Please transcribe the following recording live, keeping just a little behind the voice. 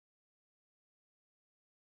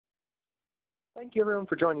Thank you everyone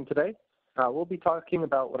for joining today. We'll be talking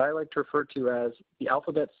about what I like to refer to as the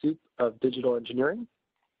alphabet soup of digital engineering.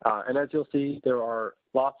 And as you'll see, there are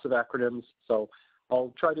lots of acronyms, so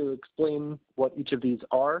I'll try to explain what each of these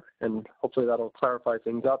are, and hopefully that'll clarify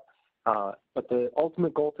things up. But the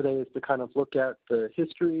ultimate goal today is to kind of look at the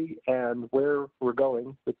history and where we're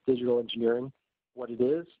going with digital engineering, what it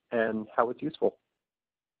is, and how it's useful.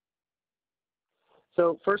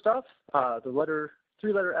 So first off, the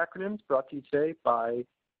three-letter acronyms brought to you today by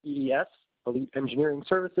EES, Elite Engineering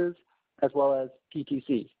Services, as well as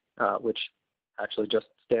PTC, which actually just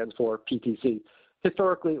stands for PTC.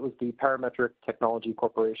 Historically, it was the Parametric Technology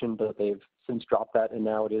Corporation, but they've since dropped that, and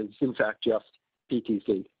now it is, in fact, just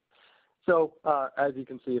PTC. So as you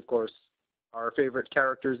can see, of course, our favorite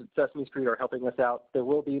characters at Sesame Street are helping us out. There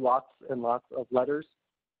will be lots and lots of letters,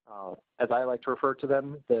 as I like to refer to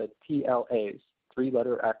them, the TLAs,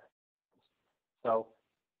 three-letter acronyms. So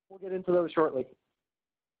we'll get into those shortly.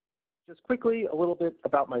 Just quickly, a little bit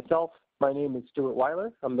about myself. My name is Stuart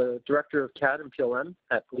Weiler. I'm the Director of CAD and PLM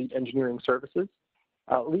at Elite Engineering Services.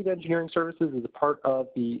 Elite Engineering Services is a part of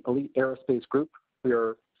the Elite Aerospace Group. We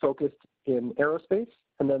are focused in aerospace,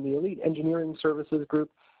 and then the Elite Engineering Services Group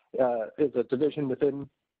is a division within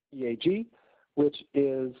EAG, which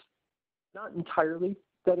is not entirely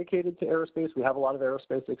dedicated to aerospace. We have a lot of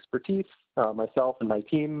aerospace expertise. Myself and my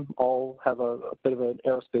team all have a bit of an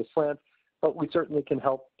aerospace slant, but we certainly can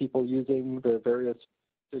help people using the various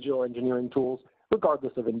digital engineering tools,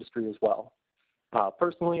 regardless of industry as well.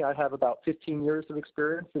 Personally, I have about 15 years of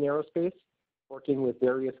experience in aerospace, working with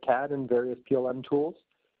various CAD and various PLM tools.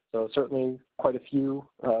 So certainly quite a few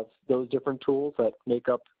of those different tools that make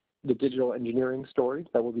up the digital engineering story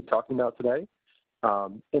that we'll be talking about today.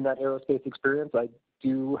 In that aerospace experience, I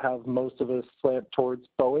do have most of a slant towards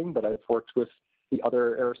Boeing, but I've worked with the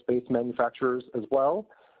other aerospace manufacturers as well.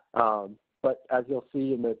 But as you'll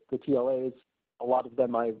see in the TLAs, a lot of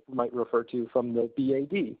them I might refer to from the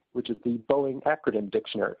BAD, which is the Boeing Acronym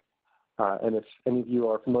Dictionary. And if any of you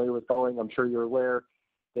are familiar with Boeing, I'm sure you're aware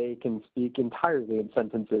they can speak entirely in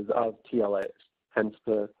sentences of TLAs, hence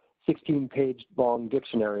the 16-page long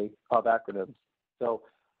dictionary of acronyms. So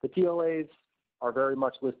the TLAs are very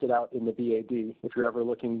much listed out in the BAD if you're ever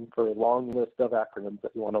looking for a long list of acronyms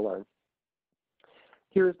that you want to learn.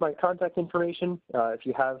 Here's my contact information. If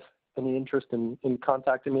you have any interest in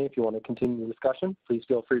contacting me, if you want to continue the discussion, please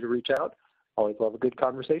feel free to reach out. Always love a good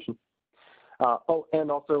conversation. Oh, and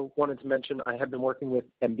also wanted to mention I have been working with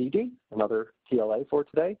MBD, another TLA for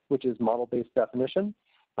today, which is model-based definition.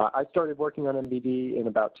 I started working on MBD in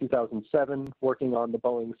about 2007, working on the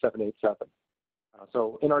Boeing 787.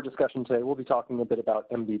 So in our discussion today, we'll be talking a bit about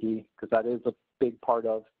MBD because that is a big part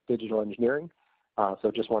of digital engineering.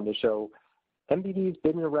 So just wanted to show MBD has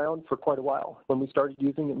been around for quite a while. When we started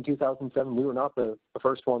using it in 2007, we were not the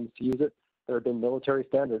first ones to use it. There have been military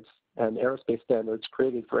standards and aerospace standards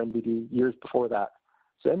created for MBD years before that.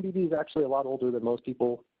 So MBD is actually a lot older than most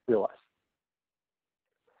people realize.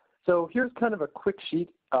 So here's kind of a quick sheet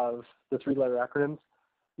of the three-letter acronyms.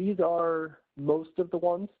 These are most of the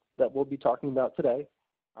ones that we'll be talking about today.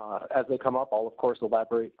 As they come up, I'll of course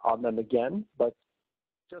elaborate on them again, but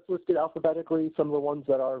just listed alphabetically some of the ones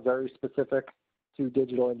that are very specific to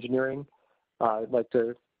digital engineering. I'd like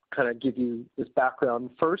to kind of give you this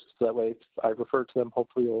background first, so that way if I refer to them,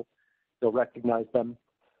 hopefully you'll recognize them.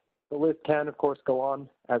 The list can, of course, go on.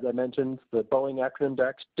 As I mentioned, the Boeing Acronym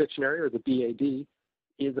Dictionary, or the BAD,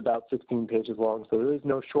 is about 16 pages long, so there is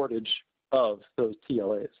no shortage of those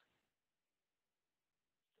TLAs.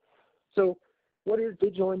 So what is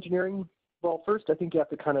digital engineering? Well, first, I think you have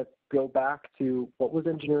to kind of go back to what was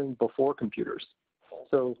engineering before computers.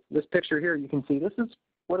 So this picture here, you can see this is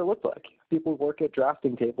what it looked like. People work at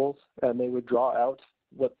drafting tables, and they would draw out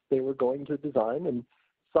what they were going to design, and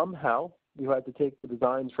somehow you had to take the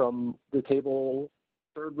designs from the table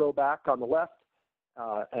third row back on the left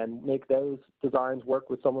and make those designs work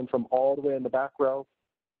with someone from all the way in the back row.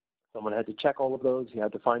 Someone had to check all of those. You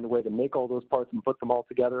had to find a way to make all those parts and put them all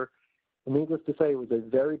together. And needless to say, it was a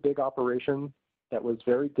very big operation that was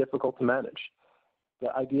very difficult to manage.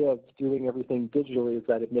 The idea of doing everything digitally is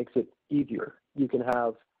that it makes it easier. You can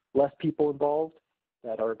have less people involved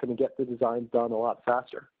that are going to get the designs done a lot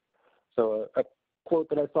faster. So a quote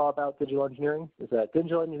that I saw about digital engineering is that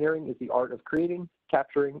digital engineering is the art of creating,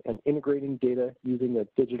 capturing, and integrating data using a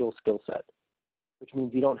digital skill set, which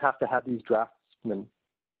means you don't have to have these draftsmen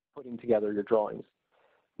putting together your drawings.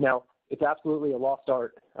 Now, it's absolutely a lost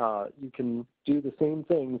art. You can do the same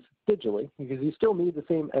things digitally because you still need the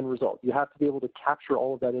same end result. You have to be able to capture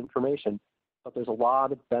all of that information, but there's a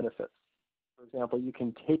lot of benefits. For example, you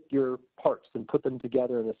can take your parts and put them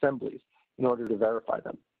together in assemblies in order to verify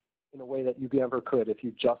them in a way that you never could if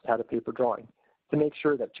you just had a paper drawing, to make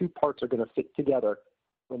sure that two parts are going to fit together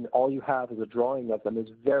when all you have is a drawing of them is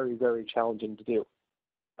very, very challenging to do.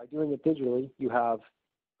 By doing it digitally, you have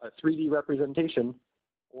a 3D representation,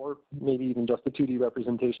 or maybe even just a 2D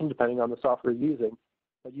representation, depending on the software you're using.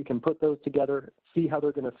 But you can put those together, see how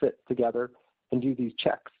they're going to fit together, and do these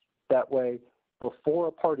checks. That way, before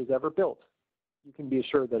a part is ever built, you can be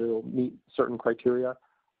assured that it will meet certain criteria,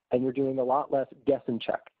 and you're doing a lot less guess and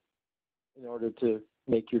check in order to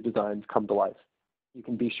make your designs come to life. You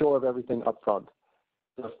can be sure of everything up front.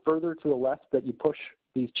 The further to the left that you push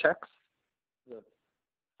these checks, the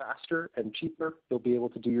faster and cheaper you'll be able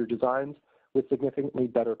to do your designs with significantly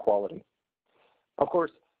better quality. Of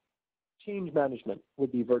course, change management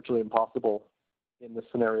would be virtually impossible in this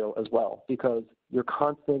scenario as well, because you're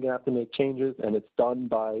constantly going to have to make changes, and it's done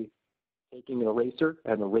by taking an eraser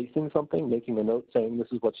and erasing something, making a note saying this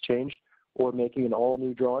is what's changed, or making an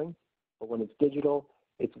all-new drawing. But when it's digital,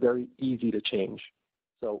 it's very easy to change.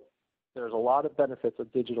 So there's a lot of benefits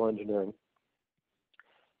of digital engineering.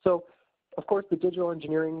 So, of course, the digital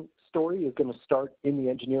engineering story is going to start in the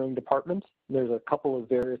engineering department. There's a couple of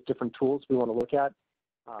various different tools we want to look at.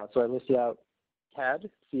 So I listed out CAD,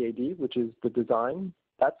 C-A-D, which is the design.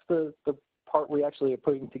 That's the part where we actually are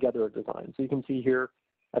putting together a design. So you can see here,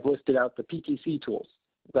 I've listed out the PTC tools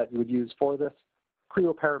that you would use for this.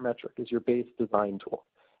 Creo Parametric is your base design tool.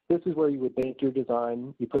 This is where you would make your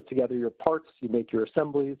design, you put together your parts, you make your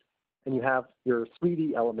assemblies, and you have your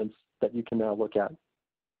 3D elements that you can now look at.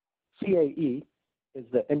 CAE is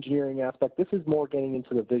the engineering aspect. This is more getting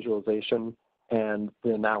into the visualization and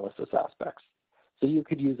the analysis aspects. So you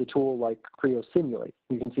could use a tool like Creo Simulate.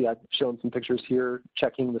 You can see I've shown some pictures here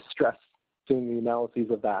checking the stress, doing the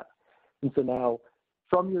analyses of that. And so now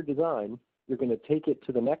from your design, you're going to take it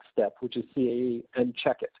to the next step, which is CAE, and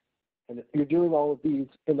check it. And if you're doing all of these,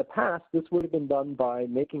 in the past, this would have been done by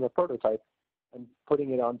making a prototype and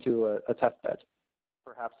putting it onto a test bed,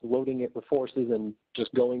 perhaps loading it with forces and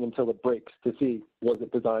just going until it breaks to see, was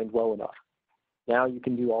it designed well enough. Now you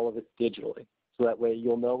can do all of it digitally, so that way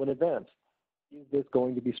you'll know in advance, is this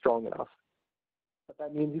going to be strong enough? But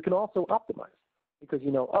that means you can also optimize, because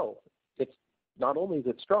you know, oh, it's not only is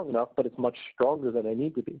it strong enough, but it's much stronger than I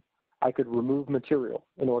need to be. I could remove material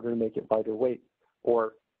in order to make it lighter weight,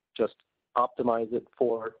 or just optimize it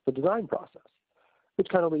for the design process, which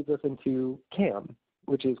kind of leads us into CAM,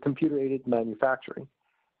 which is computer-aided manufacturing.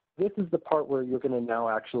 This is the part where you're going to now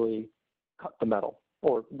actually cut the metal,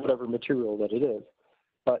 or whatever material that it is.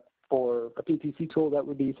 But for a PTC tool, that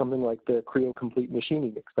would be something like the Creo Complete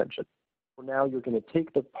Machining extension, where now you're going to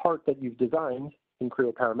take the part that you've designed in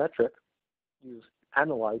Creo Parametric, you've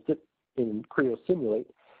analyzed it in Creo Simulate,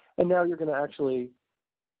 and now you're going to actually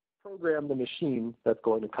program the machine that's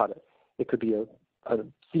going to cut it. It could be a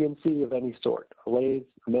CNC of any sort, a lathe,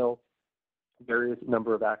 a mill, various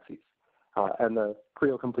number of axes. And the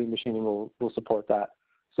Creo Complete Machining will support that.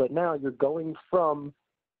 So now you're going from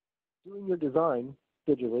doing your design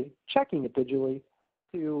digitally, checking it digitally,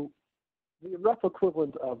 to the rough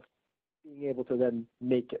equivalent of being able to then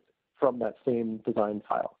make it from that same design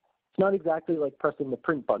file. It's not exactly like pressing the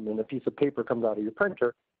print button and a piece of paper comes out of your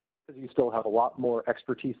printer, because you still have a lot more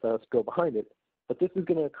expertise that has to go behind it. But this is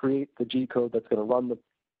going to create the G code that's going to run the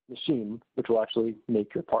machine, which will actually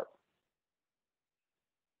make your part.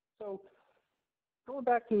 So going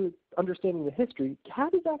back to understanding the history,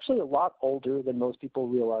 CAD is actually a lot older than most people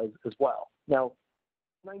realize as well. Now,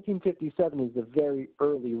 1957 is the very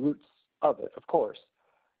early roots of it, of course,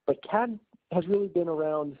 but CAD has really been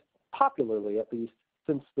around popularly, at least,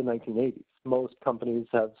 since the 1980s. Most companies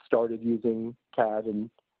have started using CAD and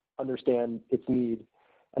understand its need,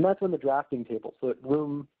 and that's when the drafting tables, the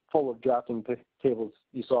room full of drafting tables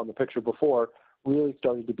you saw in the picture before, really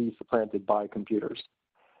started to be supplanted by computers.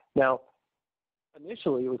 Now,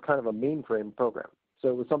 initially, it was kind of a mainframe program. So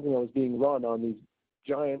it was something that was being run on these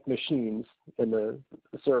giant machines in the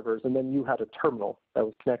servers, and then you had a terminal that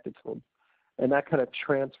was connected to them. And that kind of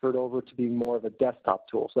transferred over to being more of a desktop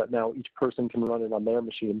tool, so that now each person can run it on their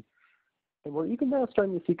machine. And we're even now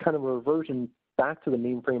starting to see kind of a reversion back to the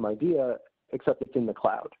mainframe idea, except it's in the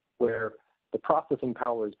cloud, where the processing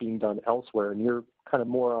power is being done elsewhere, and you're kind of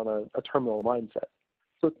more on a terminal mindset.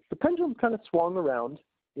 So the pendulum kind of swung around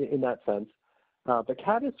in that sense, but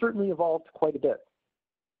CAD has certainly evolved quite a bit.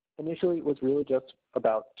 Initially, it was really just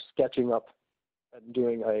about sketching up and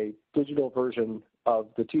doing a digital version of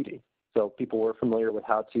the 2D. So people were familiar with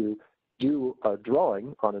how to do a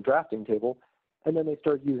drawing on a drafting table, and then they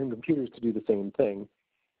started using computers to do the same thing.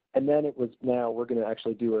 And then it was, now we're going to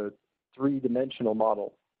actually do a three-dimensional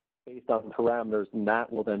model based on parameters, and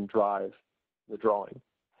that will then drive the drawing.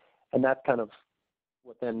 And that's kind of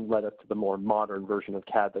what then led us to the more modern version of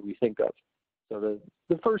CAD that we think of. So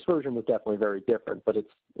the first version was definitely very different, but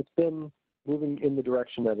it's been moving in the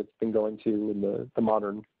direction that it's been going to in the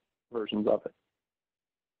modern versions of it.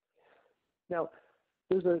 Now,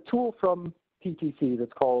 there's a tool from PTC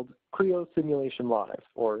that's called Creo Simulation Live,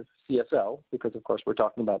 or CSL, because of course we're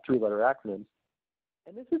talking about three-letter acronyms.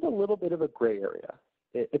 And this is a little bit of a gray area.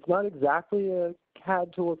 It's not exactly a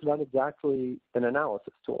CAD tool, it's not exactly an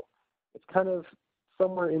analysis tool. It's kind of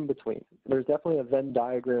somewhere in between. There's definitely a Venn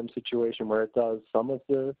diagram situation where it does some of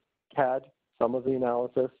the CAD, some of the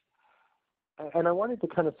analysis. And I wanted to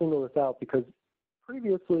kind of single this out because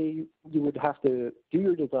previously you would have to do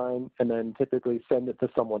your design and then typically send it to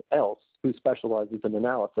someone else who specializes in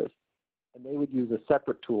analysis. And they would use a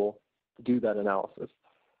separate tool to do that analysis.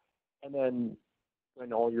 And then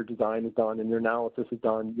when all your design is done and your analysis is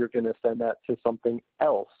done, you're going to send that to something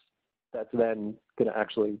else that's then going to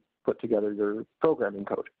actually put together your programming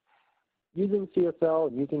code. Using CSL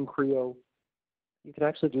and using Creo, you can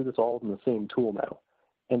actually do this all in the same tool now.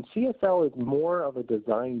 And CSL is more of a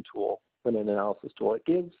design tool than an analysis tool. It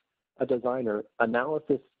gives a designer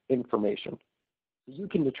analysis information. You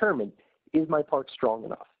can determine, is my part strong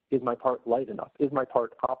enough? Is my part light enough? Is my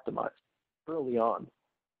part optimized early on?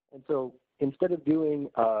 And so instead of doing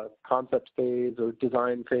a concept phase or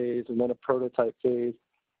design phase and then a prototype phase,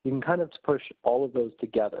 you can kind of push all of those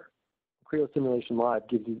together. Creo Simulation Live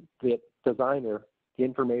gives you the designer the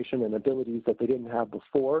information and abilities that they didn't have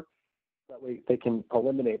before. That way they can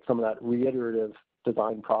eliminate some of that reiterative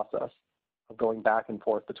design process of going back and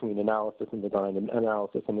forth between analysis and design and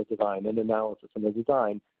analysis and the design and analysis and the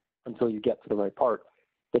design until you get to the right part.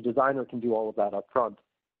 The designer can do all of that up front,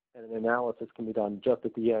 and an analysis can be done just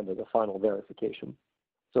at the end of the final verification.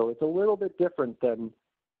 So it's a little bit different than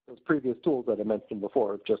those previous tools that I mentioned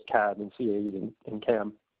before, just CAD and C8 and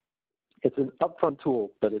CAM. It's an upfront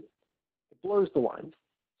tool, but it blurs the lines,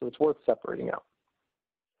 so it's worth separating out.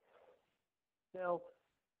 Now,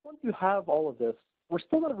 once you have all of this, we're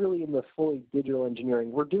still not really in the fully digital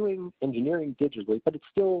engineering. We're doing engineering digitally, but it's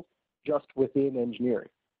still just within engineering.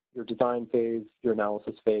 Your design phase, your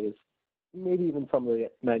analysis phase, maybe even some of the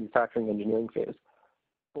manufacturing engineering phase.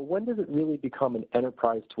 But when does it really become an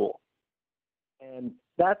enterprise tool? And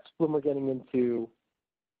that's when we're getting into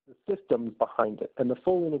the systems behind it and the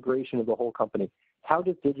full integration of the whole company. How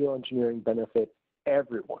does digital engineering benefit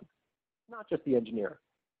everyone, not just the engineer?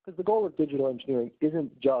 Because the goal of digital engineering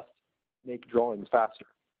isn't just make drawings faster.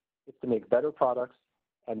 It's to make better products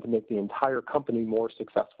and to make the entire company more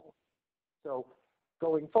successful. So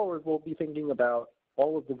going forward, we'll be thinking about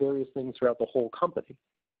all of the various things throughout the whole company.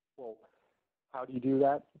 Well, how do you do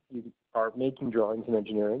that? You are making drawings in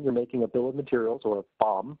engineering. You're making a bill of materials, or a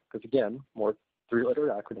BOM, because again, more three-letter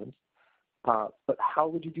acronyms. But how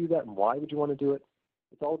would you do that, and why would you want to do it?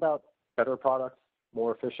 It's all about better products,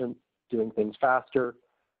 more efficient, doing things faster,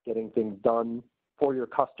 getting things done for your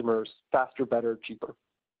customers faster, better, cheaper.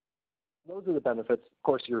 Those are the benefits. Of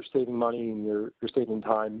course, you're saving money and you're saving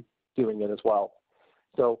time doing it as well.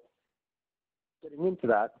 So getting into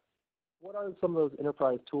that, what are some of those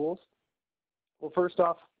enterprise tools? Well, first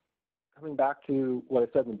off, coming back to what I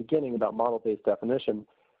said in the beginning about model-based definition,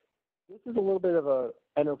 this is a little bit of an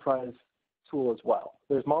enterprise tool as well.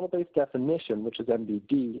 There's model-based definition, which is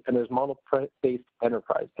MBD, and there's model-based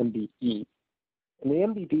enterprise, MBE. And the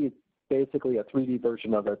MBD is basically a 3D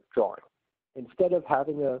version of a drawing. Instead of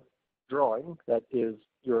having a drawing that is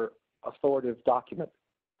your authoritative document,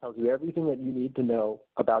 tells you everything that you need to know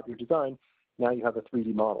about your design, now you have a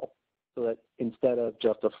 3D model. So that instead of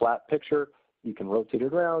just a flat picture, you can rotate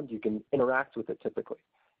it around, you can interact with it typically.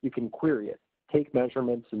 You can query it, take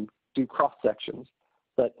measurements, and do cross-sections.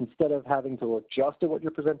 But instead of having to look just at what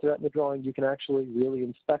you're presented at in the drawing, you can actually really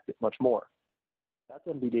inspect it much more. That's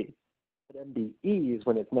MBD. But MBE is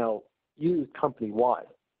when it's now used company-wide,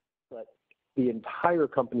 but the entire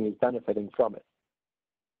company is benefiting from it.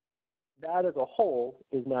 That as a whole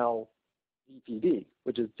is now DPD,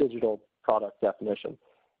 which is digital product definition.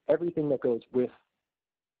 Everything that goes with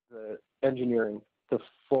the engineering to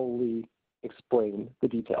fully explain the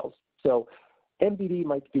details. So MBD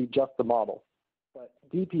might be just the model, but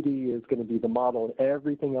DPD is going to be the model and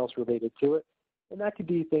everything else related to it. And that could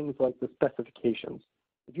be things like the specifications.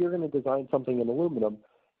 If you're going to design something in aluminum,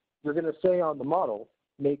 you're going to say on the model,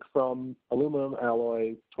 make from aluminum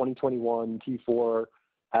alloy 2021 T4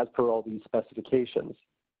 as per all these specifications.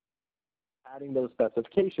 Adding those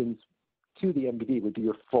specifications to the MBD would be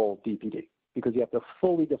your full DPD because you have to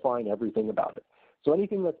fully define everything about it. So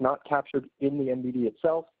anything that's not captured in the MBD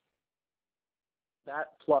itself,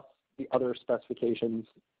 that plus the other specifications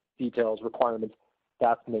details, requirements,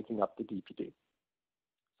 that's making up the DPD.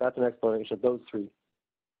 That's an explanation of those three.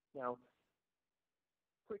 Now,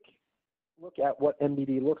 quick look at what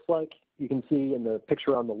MBD looks like. You can see in the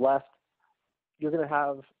picture on the left, you're going to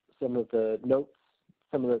have some of the notes,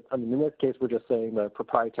 some of the, I mean, in this case, we're just saying the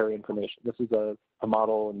proprietary information. This is a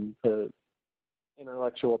model, and the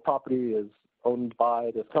intellectual property is owned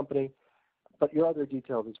by this company, but your other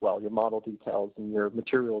details as well, your model details and your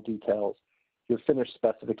material details, your finished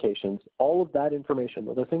specifications, all of that information,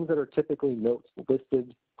 the things that are typically notes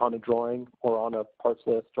listed on a drawing or on a parts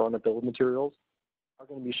list or on a bill of materials, are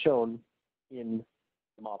going to be shown in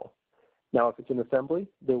the model. Now, if it's an assembly,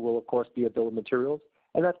 there will, of course, be a bill of materials,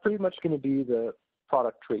 and that's pretty much going to be the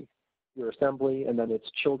product tree, your assembly, and then its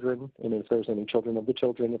children, and if there's any children of the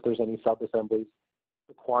children, if there's any sub-assemblies,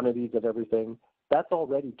 the quantities of everything, that's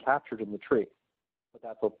already captured in the tree, but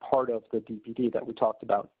that's a part of the DPD that we talked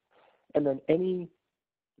about. And then any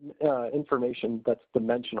information that's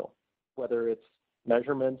dimensional, whether it's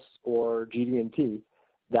measurements or GD&T,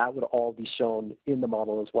 that would all be shown in the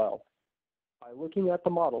model as well. By looking at the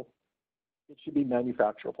model, it should be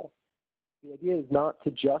manufacturable. The idea is not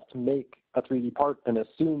to just make a 3D part and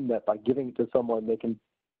assume that by giving it to someone, they can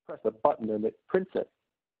press a button and it prints it.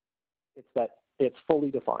 It's that it's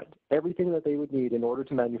fully defined. Everything that they would need in order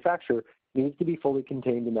to manufacture needs to be fully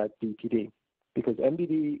contained in that DPD, because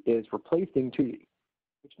MBD is replacing 2D,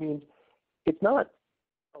 which means it's not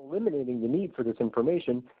eliminating the need for this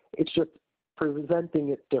information, it's just presenting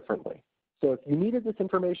it differently. So if you needed this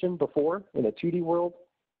information before in a 2D world,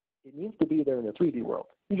 it needs to be there in a 3D world.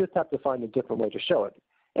 You just have to find a different way to show it.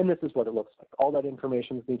 And this is what it looks like. All that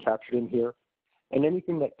information is being captured in here. And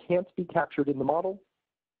anything that can't be captured in the model,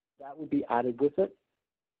 that would be added with it,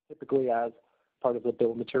 typically as part of the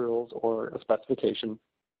bill of materials or a specification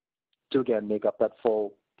to, again, make up that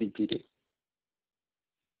full DPD.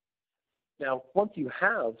 Now, once you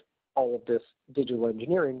have all of this digital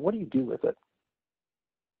engineering, what do you do with it?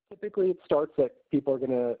 Typically, it starts that people are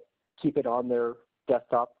going to keep it on their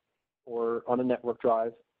desktop or on a network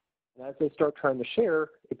drive. And as they start trying to share,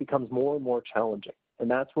 it becomes more and more challenging. And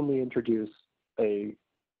that's when we introduce a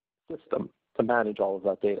system to manage all of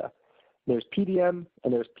that data. There's PDM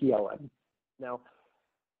and there's PLM. Now,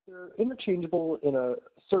 they're interchangeable in a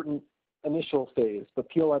certain initial phase,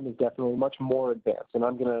 but PLM is definitely much more advanced. And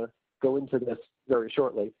I'm going to go into this very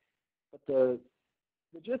shortly. But the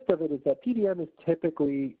gist of it is that PDM is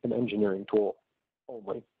typically an engineering tool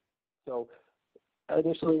only. So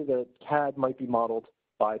initially, the CAD might be modeled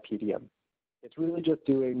by PDM. It's really just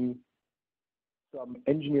doing some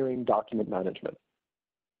engineering document management.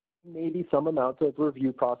 Maybe some amount of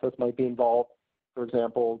review process might be involved, for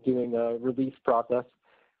example, doing a release process,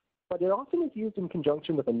 but it often is used in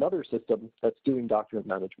conjunction with another system that's doing document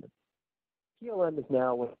management. PLM is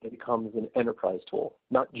now when it becomes an enterprise tool,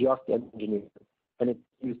 not just engineering, and it's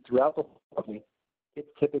used throughout the whole company. It's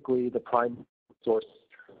typically the prime source.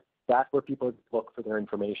 That's where people look for their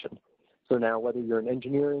information. So now whether you're in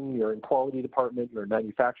engineering, you're in quality department, you're in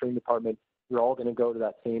manufacturing department, you're all going to go to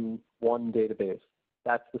that same one database.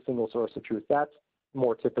 That's the single source of truth. That's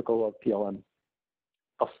more typical of PLM.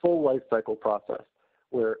 A full life cycle process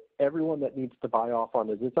where everyone that needs to buy off on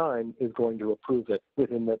a design is going to approve it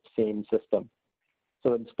within that same system.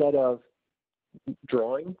 So instead of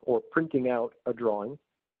drawing or printing out a drawing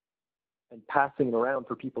and passing it around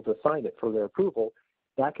for people to sign it for their approval,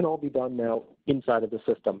 that can all be done now inside of the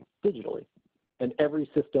system digitally. And every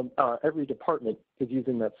system, every department is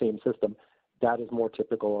using that same system. That is more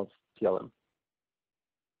typical of PLM.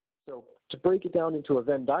 So to break it down into a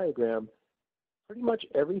Venn diagram, pretty much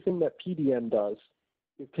everything that PDM does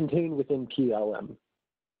is contained within PLM.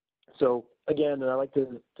 So again, and I like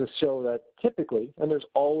to show that typically, and there's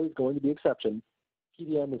always going to be exceptions,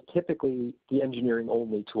 PDM is typically the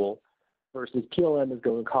engineering-only tool, versus PLM is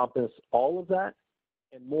going to encompass all of that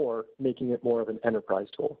and more, making it more of an enterprise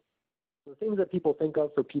tool. So the things that people think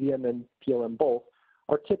of for PDM and PLM both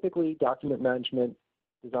are typically document management,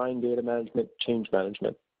 design data management, change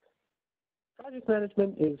management. Project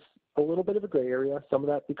management is a little bit of a gray area. Some of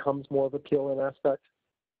that becomes more of a PLM aspect.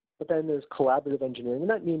 But then there's collaborative engineering, and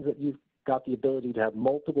that means that you've got the ability to have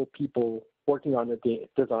multiple people working on a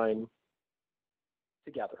design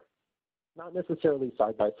together. Not necessarily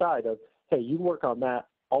side by side of, hey, you work on that,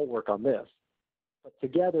 I'll work on this. But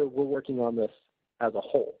together, we're working on this as a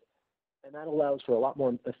whole. And that allows for a lot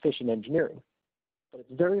more efficient engineering. But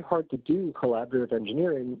it's very hard to do collaborative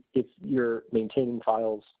engineering if you're maintaining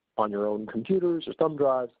files on your own computers or thumb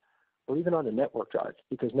drives, or even on a network drive,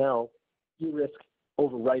 because now you risk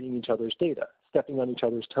overwriting each other's data, stepping on each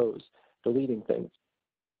other's toes, deleting things.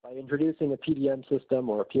 By By introducing a PDM system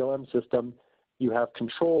or a PLM system, you have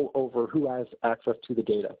control over who has access to the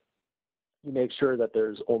data. You make sure that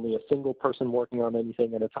there's only a single person working on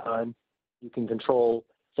anything at a time. You can control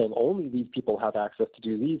saying only these people have access to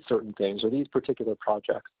do these certain things or these particular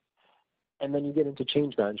projects. And then you get into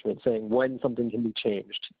change management, saying when something can be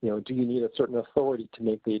changed. Do you need a certain authority to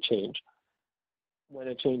make the change? When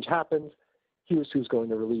a change happens, here's who's going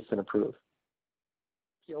to release and approve.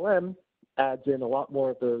 PLM adds in a lot more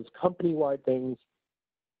of those company-wide things,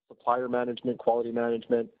 supplier management, quality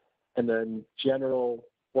management, and then general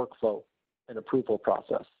workflow and approval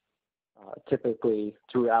process, typically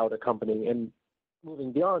throughout a company, and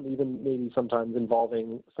moving beyond, even maybe sometimes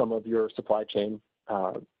involving some of your supply chain.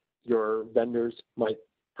 Your vendors might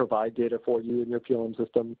provide data for you in your PLM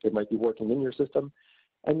system. They might be working in your system,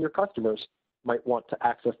 and your customers might want to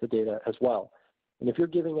access the data as well. And if you're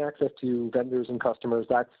giving access to vendors and customers,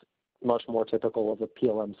 that's much more typical of a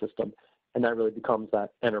PLM system, and that really becomes that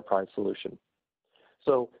enterprise solution.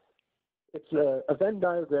 So it's a Venn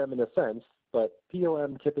diagram in a sense, but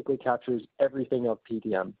PLM typically captures everything of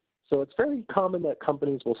PDM. So it's very common that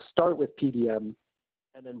companies will start with PDM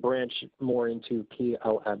and then branch more into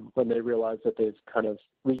PLM when they realize that they've kind of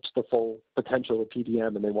reached the full potential of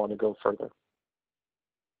PDM and they want to go further.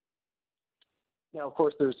 Now, of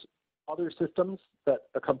course, there's other systems that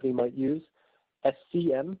a company might use.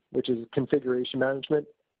 SCM, which is configuration management.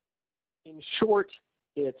 In short,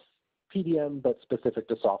 it's PDM but specific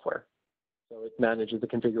to software. So it manages the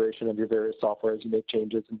configuration of your various software as you make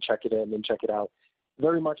changes and check it in and check it out,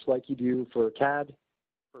 very much like you do for CAD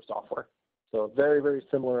for software. So a very, very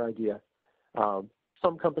similar idea.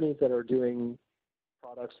 Some companies that are doing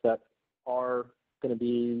products that are going to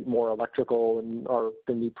be more electrical and are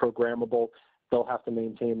going to be programmable, they'll have to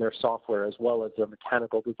maintain their software as well as their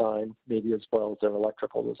mechanical design, maybe as well as their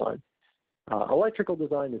electrical design. Electrical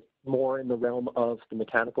design is more in the realm of the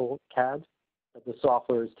mechanical CAD, but the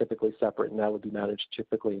software is typically separate, and that would be managed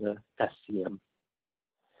typically in a SCM.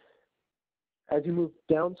 As you move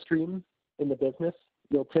downstream in the business,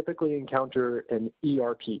 you'll typically encounter an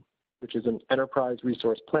ERP, which is an enterprise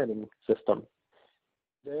resource planning system.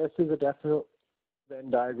 This is a definite Venn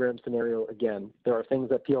diagram scenario again. There are things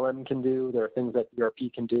that PLM can do, there are things that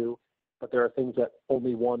ERP can do, but there are things that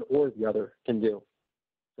only one or the other can do.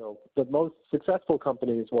 So the most successful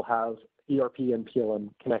companies will have ERP and PLM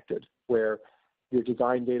connected, where your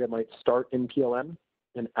design data might start in PLM,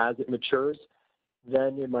 and as it matures,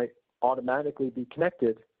 then it might automatically be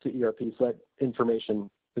connected to ERP so that information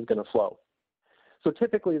is going to flow. So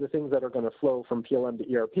typically the things that are going to flow from PLM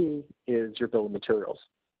to ERP is your bill of materials.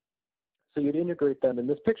 So you'd integrate them, and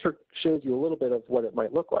this picture shows you a little bit of what it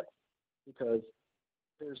might look like, because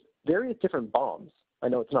there's various different BOMs. I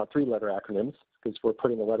know it's not three-letter acronyms because we're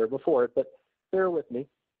putting a letter before it, but bear with me.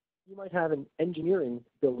 You might have an engineering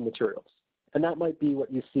bill of materials, and that might be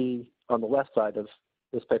what you see on the left side of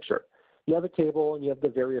this picture. You have a table and you have the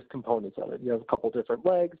various components of it. You have a couple different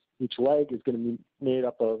legs. Each leg is going to be made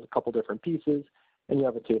up of a couple different pieces, and you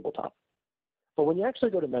have a tabletop. But when you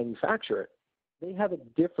actually go to manufacture it, they have a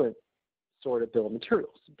different sort of bill of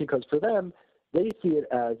materials, because for them, they see it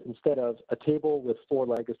as, instead of a table with 4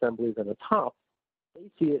 leg assemblies and a top, they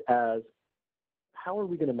see it as, how are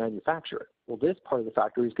we going to manufacture it? Well, this part of the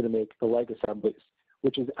factory is going to make the leg assemblies,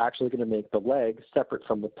 which is actually going to make the leg separate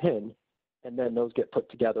from the pin, and then those get put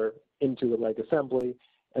together into a leg assembly,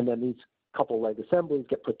 and then these couple leg assemblies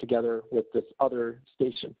get put together with this other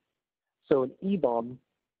station. So an E-BOM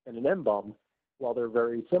and an M-BOM, while they're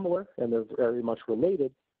very similar and they're very much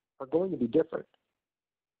related, are going to be different.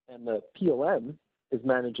 And the PLM is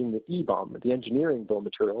managing the E-BOM, the engineering bill of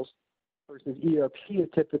materials, versus ERP is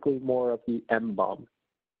typically more of the M-BOM,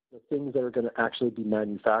 the things that are going to actually be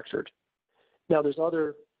manufactured. Now, there's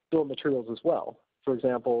other bill of materials as well. For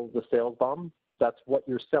example, the sales BOM, that's what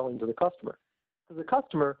you're selling to the customer. For the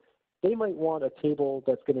customer, they might want a table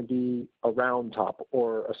that's going to be a round top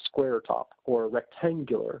or a square top or a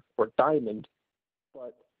rectangular or diamond,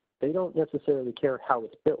 but they don't necessarily care how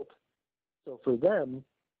it's built. So for them,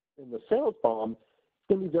 in the sales BOM, it's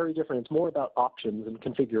going to be very different. It's more about options and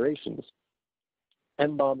configurations.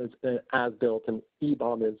 M-BOM is as built and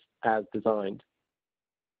E-BOM is as designed.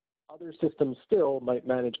 Other systems still might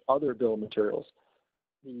manage other bill of materials.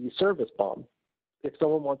 The service BOM, if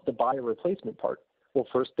someone wants to buy a replacement part, well,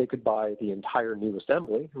 first they could buy the entire new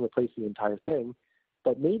assembly and replace the entire thing,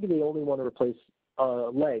 but maybe they only want to replace a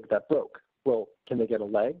leg that broke. Well, can they get a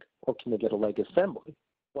leg or can they get a leg assembly?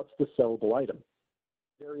 What's the sellable item?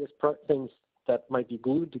 Various things that might be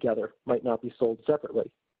glued together might not be sold separately,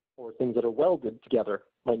 or things that are welded together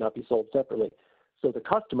might not be sold separately. So the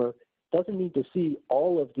customer doesn't need to see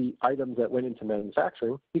all of the items that went into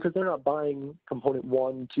manufacturing because they're not buying component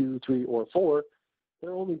 1, 2, 3, or 4.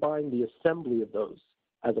 They're only buying the assembly of those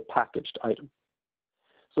as a packaged item.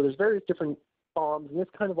 So there's various different BOMs, and this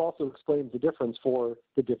kind of also explains the difference for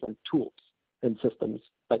the different tools and systems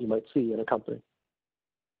that you might see in a company.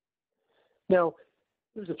 Now,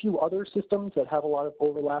 there's a few other systems that have a lot of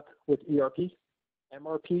overlap with ERP,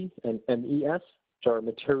 MRP, and MES, which are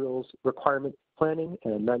Materials Requirement Planning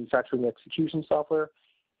and Manufacturing Execution Software.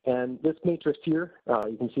 And this matrix here,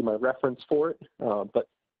 you can see my reference for it, but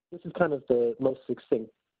this is kind of the most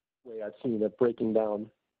succinct way I've seen of breaking down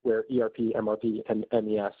where ERP, MRP, and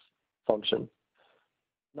MES function.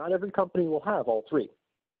 Not every company will have all three.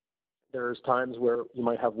 There's times where you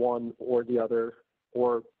might have one or the other,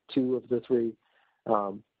 or two of the three.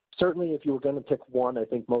 Certainly, if you were going to pick one, I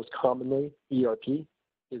think most commonly ERP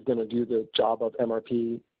is going to do the job of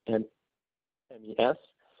MRP and MES,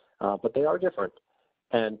 but they are different.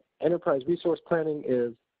 And enterprise resource planning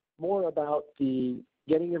is more about the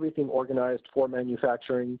getting everything organized for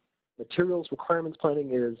manufacturing. Materials requirements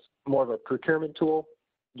planning is more of a procurement tool,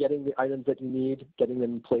 getting the items that you need, getting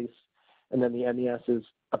them in place, and then the MES is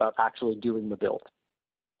about actually doing the build.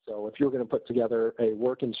 So if you're going to put together a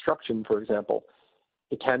work instruction, for example,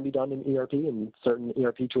 it can be done in ERP, and certain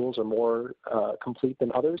ERP tools are more complete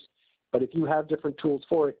than others. But if you have different tools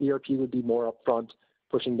for it, ERP would be more upfront,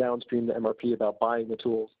 pushing downstream to MRP about buying the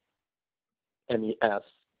tools, MES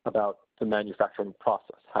about the manufacturing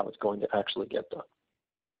process, how it's going to actually get done.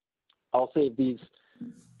 I'll save these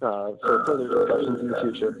for further discussions in the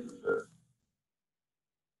future.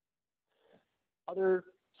 Other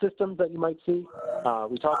systems that you might see,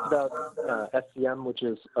 we talked about SCM, which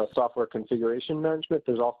is software configuration management.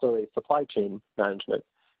 There's also a supply chain management.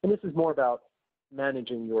 And this is more about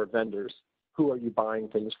managing your vendors. Who are you buying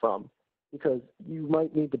things from? Because you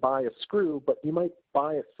might need to buy a screw, but you might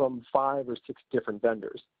buy it from 5 or 6 different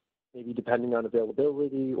vendors, maybe depending on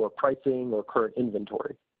availability or pricing or current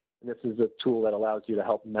inventory. And this is a tool that allows you to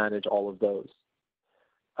help manage all of those.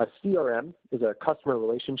 A CRM is a customer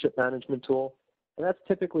relationship management tool, and that's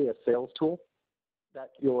typically a sales tool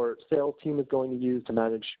that your sales team is going to use to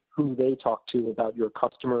manage who they talk to about your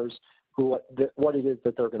customers, what it is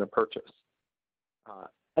that they're going to purchase.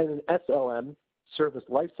 And an SLM, Service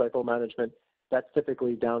Lifecycle Management, that's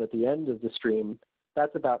typically down at the end of the stream.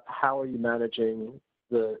 That's about how are you managing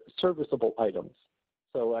the serviceable items.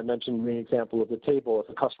 So I mentioned the example of the table. If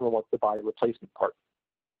a customer wants to buy a replacement part,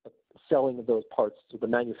 the selling of those parts, the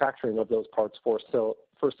manufacturing of those parts for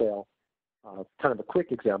sale, kind of a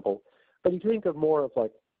quick example. But you think of more of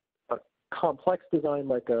like a complex design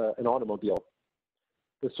like an automobile.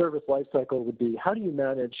 The service life cycle would be, how do you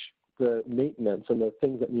manage the maintenance and the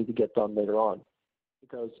things that need to get done later on?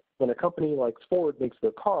 Because when a company like Ford makes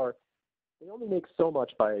their car, they only make so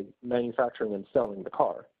much by manufacturing and selling the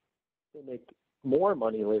car. They make more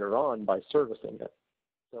money later on by servicing it.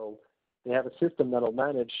 So they have a system that'll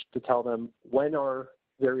manage to tell them when are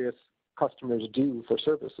various customers due for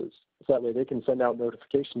services. So that way they can send out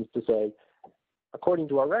notifications to say, according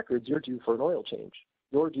to our records, you're due for an oil change.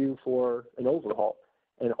 You're due for an overhaul.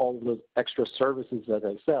 And all of those extra services that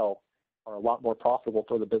they sell are a lot more profitable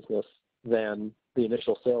for the business than the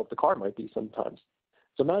initial sale of the car might be sometimes.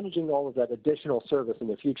 So managing all of that additional service in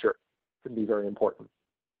the future can be very important.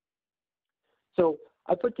 So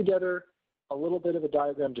I put together a little bit of a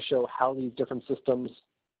diagram to show how these different systems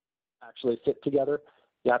actually fit together.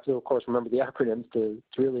 You have to, of course, remember the acronyms to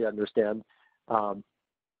really understand.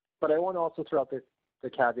 But I want to also throw out the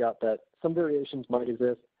caveat that some variations might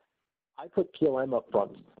exist. I put PLM up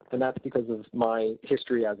front, and that's because of my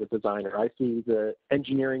history as a designer. I see the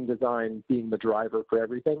engineering design being the driver for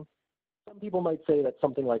everything. Some people might say that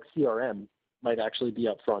something like CRM might actually be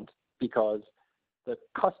up front because the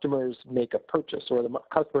customers make a purchase or the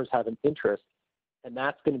customers have an interest, and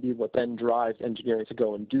that's going to be what then drives engineering to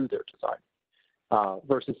go and do their design.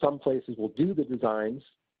 Versus some places will do the designs,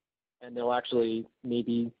 and they'll actually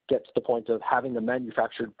maybe get to the point of having a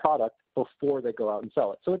manufactured product before they go out and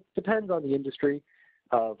sell it. So it depends on the industry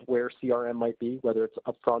of where CRM might be, whether it's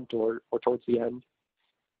up front or towards the end.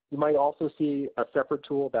 You might also see a separate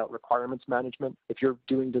tool about requirements management. If you're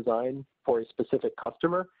doing design for a specific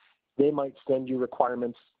customer, they might send you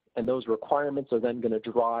requirements, and those requirements are then going to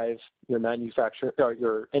drive your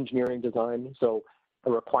your engineering design. So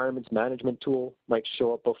a requirements management tool might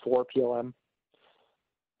show up before PLM.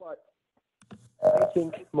 But I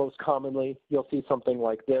think most commonly you'll see something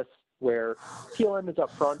like this, where PLM is up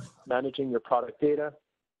front, managing your product data,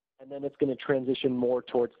 and then it's going to transition more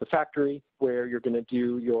towards the factory, where you're going to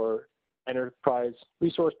do your enterprise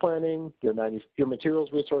resource planning, your materials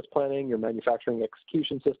resource planning, your manufacturing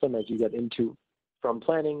execution system as you get into from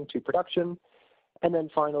planning to production. And then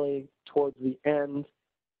finally, towards the end,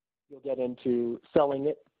 you'll get into selling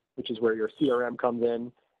it, which is where your CRM comes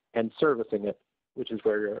in, and servicing it, which is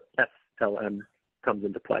where your SLM comes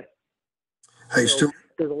into play. Hey, so Stuart.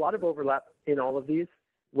 There's a lot of overlap in all of these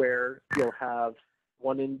where you'll have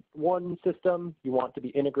one system you want to be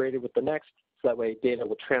integrated with the next, so that way data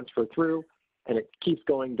will transfer through and it keeps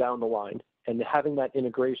going down the line. And having that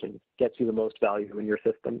integration gets you the most value in your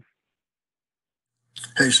system.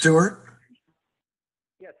 Hey, Stuart.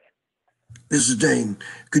 Yes. This is Dane.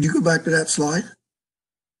 Could you go back to that slide?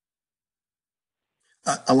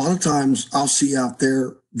 A lot of times I'll see out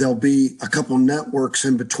there, there'll be a couple networks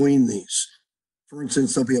in between these. For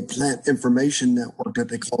instance, there'll be a plant information network that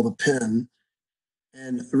they call the PIN.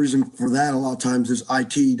 And the reason for that a lot of times is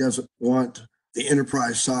IT doesn't want the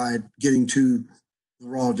enterprise side getting to the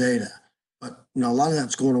raw data. But a lot of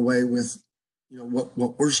that's going away with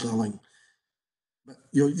what we're selling. But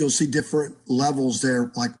you'll see different levels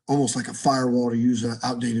there, like almost like a firewall, to use an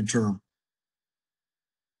outdated term.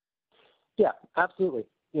 Yeah, absolutely.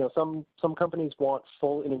 Some companies want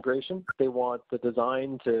full integration. They want the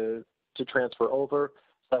design to transfer over.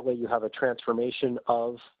 So that way you have a transformation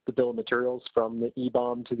of the bill of materials from the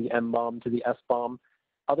E-BOM to the M-BOM to the S-BOM.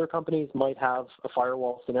 Other companies might have a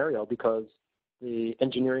firewall scenario because the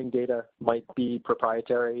engineering data might be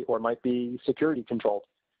proprietary or might be security controlled.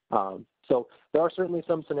 So there are certainly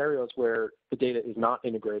some scenarios where the data is not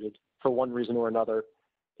integrated for one reason or another.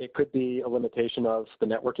 It could be a limitation of the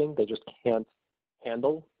networking. They just can't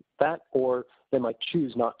handle that, or they might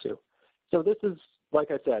choose not to. So this is,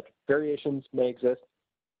 like I said, variations may exist.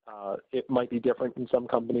 It might be different in some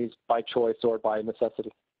companies by choice or by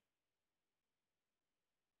necessity.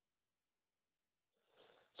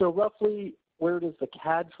 So roughly, where does the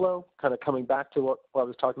CAD flow? Kind of coming back to what I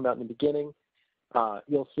was talking about in the beginning,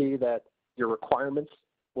 you'll see that your requirements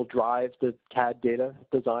will drive the CAD data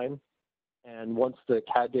design. And once the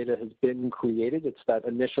CAD data has been created, it's that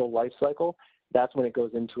initial life cycle. That's when it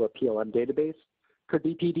goes into a PLM database. Could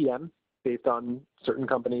be PDM, based on certain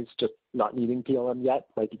companies just not needing PLM yet,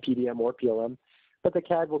 might be PDM or PLM. But the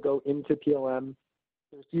CAD will go into PLM.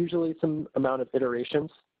 There's usually some amount of iterations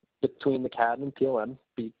between the CAD and PLM,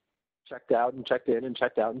 be checked out and checked in and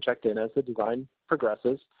checked out and checked in as the design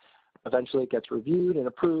progresses. Eventually it gets reviewed and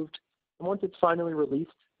approved. And once it's finally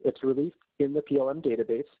released, it's released in the PLM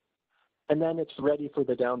database. And then it's ready for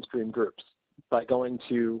the downstream groups by going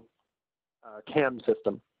to CAM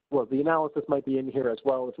system. Well, the analysis might be in here as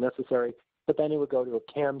well if necessary, but then it would go to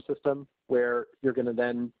a CAM system where you're going to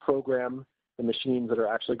then program the machines that are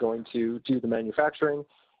actually going to do the manufacturing,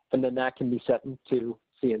 and then that can be set into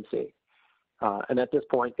CNC. And at this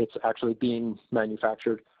point, it's actually being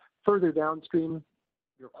manufactured. Further downstream,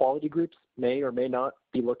 your quality groups may or may not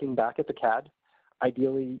be looking back at the CAD.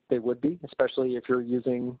 Ideally, they would be, especially if you're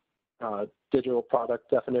using digital product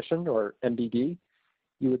definition or MBD.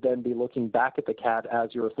 You would then be looking back at the CAD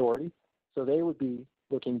as your authority. So they would be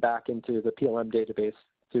looking back into the PLM database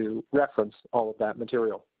to reference all of that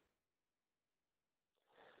material.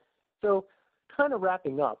 So kind of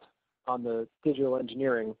wrapping up on the digital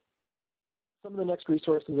engineering, some of the next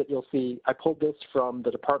resources that you'll see, I pulled this from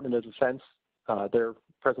the Department of Defense, their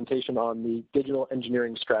presentation on the digital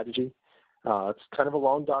engineering strategy. It's kind of a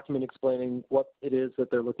long document explaining what it is that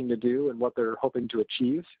they're looking to do and what they're hoping to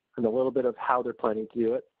achieve and a little bit of how they're planning to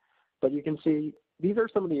do it. But you can see these are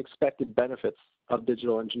some of the expected benefits of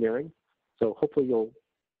digital engineering. So hopefully you'll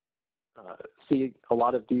see a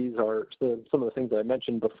lot of these are some of the things that I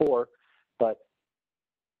mentioned before. But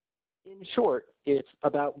in short, it's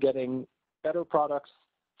about getting better products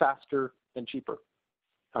faster and cheaper.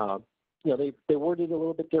 They worded it a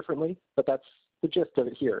little bit differently, but that's the gist of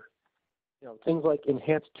it here. Things like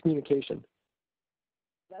enhanced communication.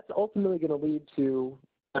 That's ultimately going to lead to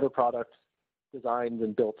better products designed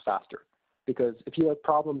and built faster. Because if you have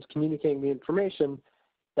problems communicating the information,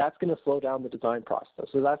 that's going to slow down the design process.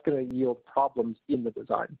 So that's going to yield problems in the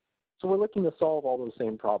design. So we're looking to solve all those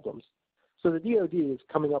same problems. So the DoD is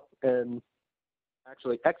coming up and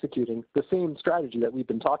actually executing the same strategy that we've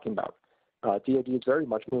been talking about. DoD is very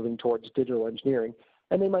much moving towards digital engineering,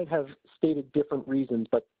 and they might have stated different reasons,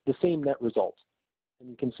 but the same net result. And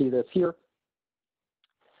you can see this here.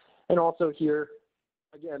 And also here,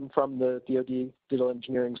 again, from the DoD digital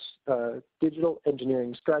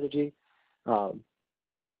engineering strategy, a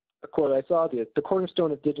quote I saw, the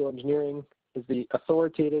cornerstone of digital engineering is the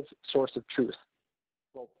authoritative source of truth.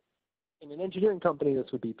 Well, in an engineering company,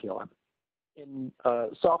 this would be PLM. In a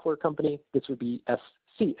software company, this would be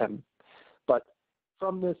SCM. But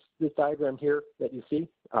from this diagram here that you see,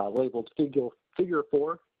 labeled figure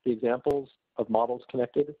 4, the examples of models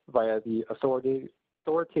connected via the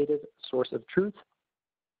authoritative source of truth.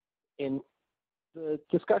 In the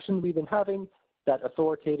discussion we've been having, that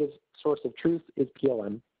authoritative source of truth is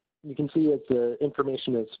PLM. You can see as the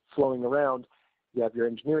information is flowing around, you have your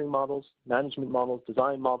engineering models, management models,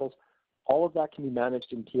 design models. All of that can be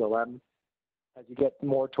managed in PLM. As you get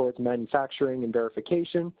more towards manufacturing and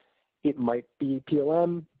verification, it might be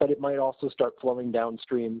PLM, but it might also start flowing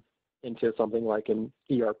downstream into something like an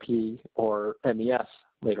ERP or MES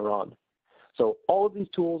later on. So all of these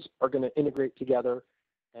tools are going to integrate together,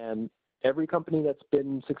 and every company that's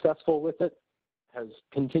been successful with it has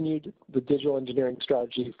continued the digital engineering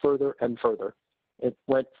strategy further and further. It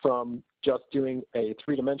went from just doing a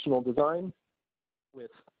three-dimensional design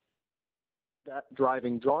with that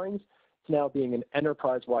driving drawings to now being an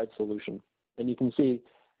enterprise-wide solution. And you can see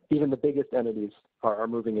even the biggest entities are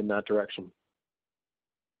moving in that direction.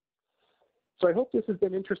 So I hope this has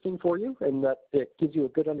been interesting for you and that it gives you a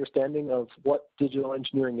good understanding of what digital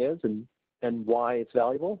engineering is and why it's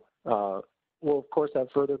valuable. We'll, of course,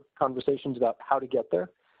 have further conversations about how to get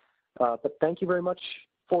there. But thank you very much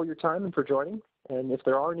for your time and for joining. And if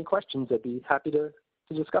there are any questions, I'd be happy to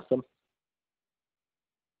discuss them.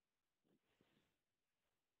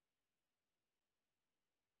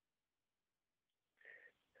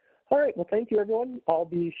 All right, well, thank you, everyone. I'll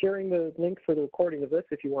be sharing the link for the recording of this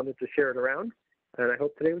if you wanted to share it around. And I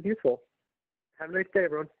hope today was useful. Have a nice day,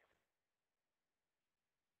 everyone.